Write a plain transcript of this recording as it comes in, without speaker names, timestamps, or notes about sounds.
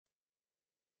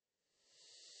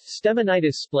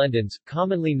Stemonitis splendens,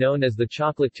 commonly known as the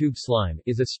chocolate tube slime,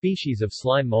 is a species of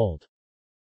slime mold.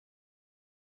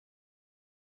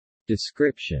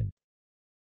 Description: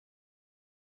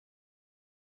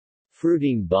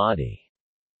 fruiting body.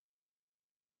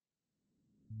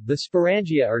 The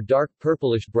sporangia are dark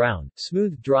purplish-brown,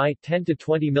 smooth, dry, 10 to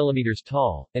 20 mm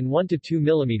tall, and 1 to 2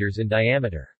 mm in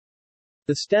diameter.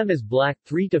 The stem is black,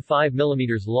 3 to 5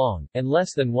 mm long, and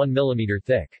less than 1 mm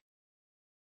thick.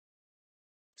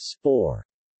 Spore.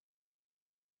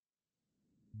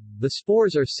 The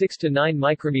spores are 6 to 9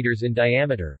 micrometers in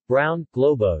diameter, brown,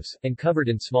 globose, and covered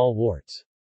in small warts.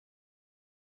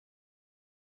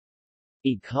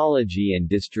 Ecology and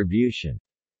distribution.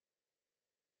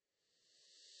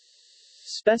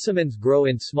 Specimens grow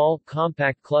in small,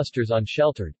 compact clusters on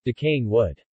sheltered, decaying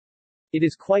wood. It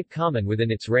is quite common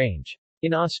within its range.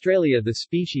 In Australia, the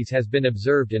species has been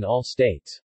observed in all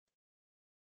states.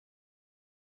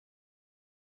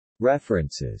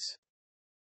 References.